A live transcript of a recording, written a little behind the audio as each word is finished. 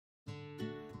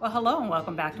Well, hello and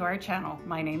welcome back to our channel.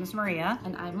 My name is Maria.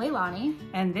 And I'm Leilani.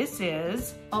 And this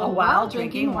is A While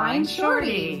Drinking Wine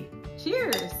Shorty.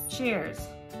 Cheers. Cheers.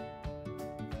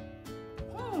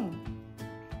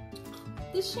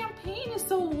 This champagne is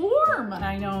so warm.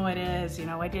 I know it is. You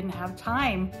know, I didn't have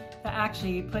time to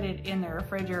actually put it in the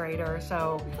refrigerator,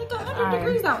 so... It's like 100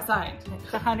 degrees outside.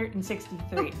 It's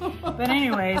 163. But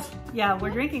anyways, yeah,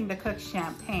 we're drinking the cooked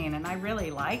champagne, and I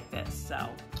really like this, so...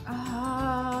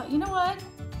 You know what?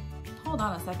 Hold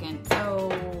on a second.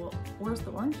 So, where's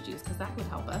the orange juice? Because that would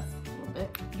help us a little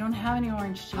bit. You don't have any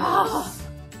orange juice.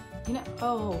 You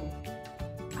know,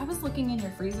 I was looking in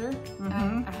your freezer,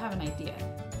 and I have an idea.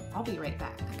 I'll be right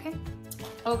back.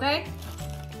 Okay?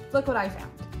 Look what I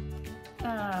found.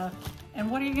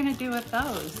 And what are you gonna do with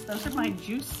those? Those are my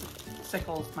juice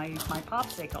sickles, my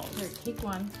popsicles. Here, take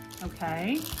one.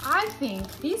 Okay. I think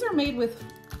these are made with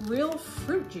real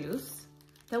fruit juice,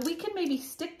 that we can maybe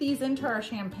stick these into our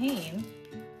champagne,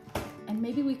 and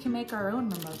maybe we can make our own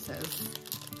mimosas.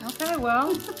 Okay,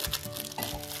 well,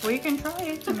 we can try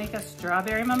it to make a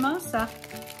strawberry mimosa.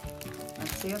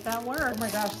 Let's see if that works. Oh my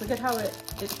gosh, look at how it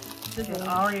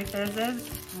already fizzes.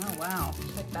 Oh, wow.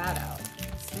 Check that out.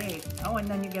 Sweet. Oh, and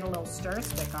then you get a little stir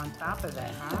stick on top of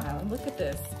it, huh? Wow, look at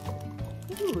this.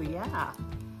 Ooh, yeah.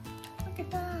 Look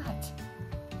at that.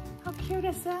 How cute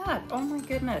is that? Oh my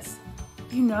goodness.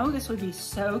 You know, this would be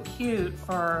so cute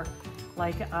for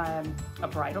like a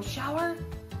bridal shower.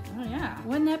 Oh yeah.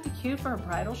 Wouldn't that be cute for a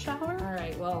bridal shower? All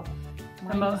right, well.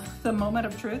 The moment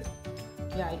of truth?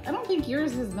 Yeah, I don't think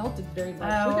yours has melted very much.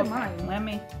 Oh, look at okay.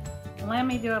 mine. Let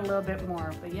me do it a little bit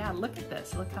more. But yeah, look at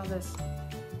this. Look how this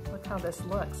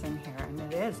looks in here.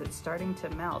 And it's starting to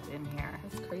melt in here.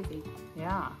 That's crazy.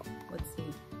 Yeah. Let's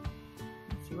see.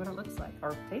 Let's see what it looks like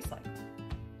or tastes like.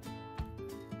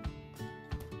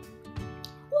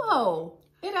 Whoa!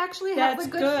 It actually has a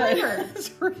good flavor.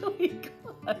 It's really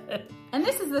good. And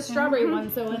this is the strawberry one.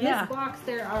 So in this box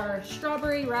there are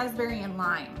strawberry, raspberry, and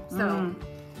lime. So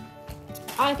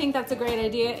I think that's a great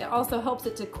idea. It also helps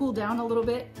it to cool down a little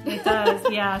bit. It does,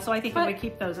 yeah. So I think if we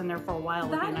keep those in there for a while,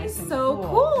 it'll be nice and so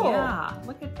cool. Yeah,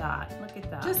 look at that. Look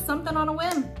at that. Just something on a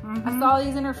whim. I saw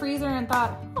these in her freezer and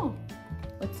thought, oh,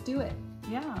 let's do it.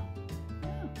 Yeah.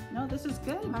 No, this is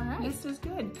good. All right. This is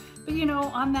good. But you know,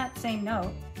 on that same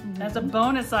note, as a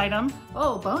bonus item.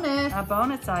 Oh, bonus. A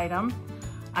bonus item.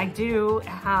 I do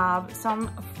have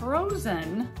some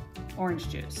frozen orange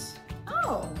juice.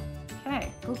 Oh.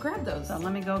 Okay. Go grab those. So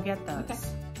let me go get those. Okay.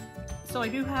 So I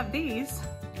do have these.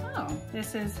 Oh.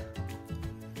 This is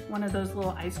one of those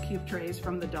little ice cube trays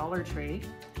from the Dollar Tree.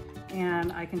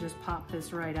 And I can just pop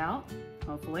this right out,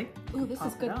 hopefully. Ooh, this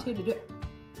is good too to do.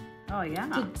 Oh yeah.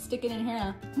 To stick it in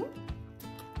here.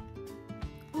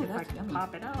 Ooh, if I can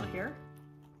pop it out here.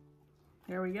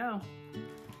 There we go.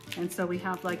 And so we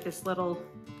have like this little,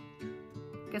 I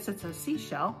guess it's a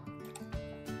seashell.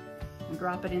 And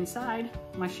drop it inside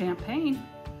my champagne.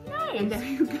 Nice. And there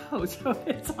you go. So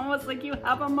it's almost like you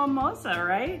have a mimosa,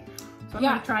 right? So I'm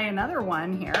gonna try another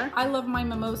one here. I love my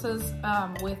mimosas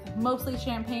with mostly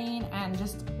champagne and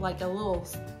just like a little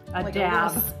dab. A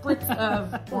little spritz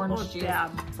of orange juice.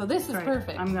 Dab. So this is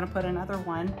perfect. I'm gonna put another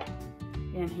one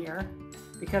in here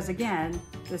because again,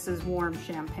 this is warm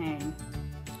champagne.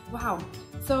 Wow.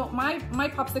 So my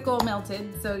popsicle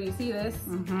melted, so you see this,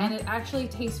 and it actually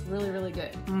tastes really, really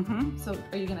good. So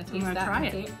are you gonna taste that? Try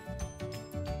it.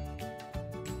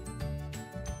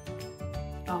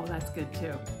 Oh, that's good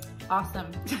too.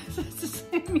 Awesome.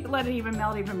 You let it even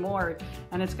melt even more,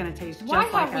 and it's gonna taste just Why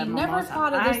like a have we mimosa. never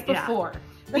thought of this before?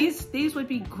 These would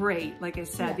be great. Like I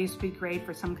said, these would be great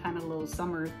for some kind of little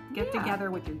summer get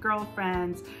together with your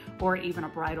girlfriends or even a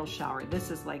bridal shower. This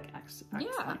is like excellent.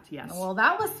 Yes. Well,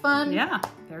 that was fun. Yeah,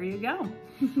 there you go.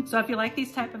 So if you like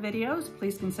these type of videos,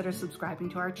 please consider subscribing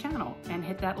to our channel and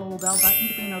hit that little bell button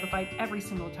to be notified every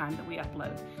single time that we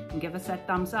upload. And give us that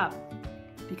thumbs up,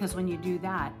 because when you do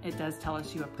that, it does tell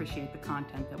us you appreciate the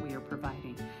content that we are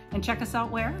providing. And check us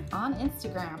out where? On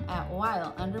Instagram at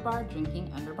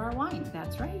while_drinking_wine.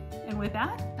 That's right. And with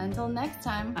that, until next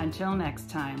time. Until next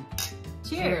time.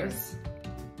 Cheers.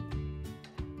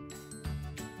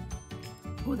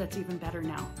 Oh, that's even better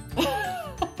now.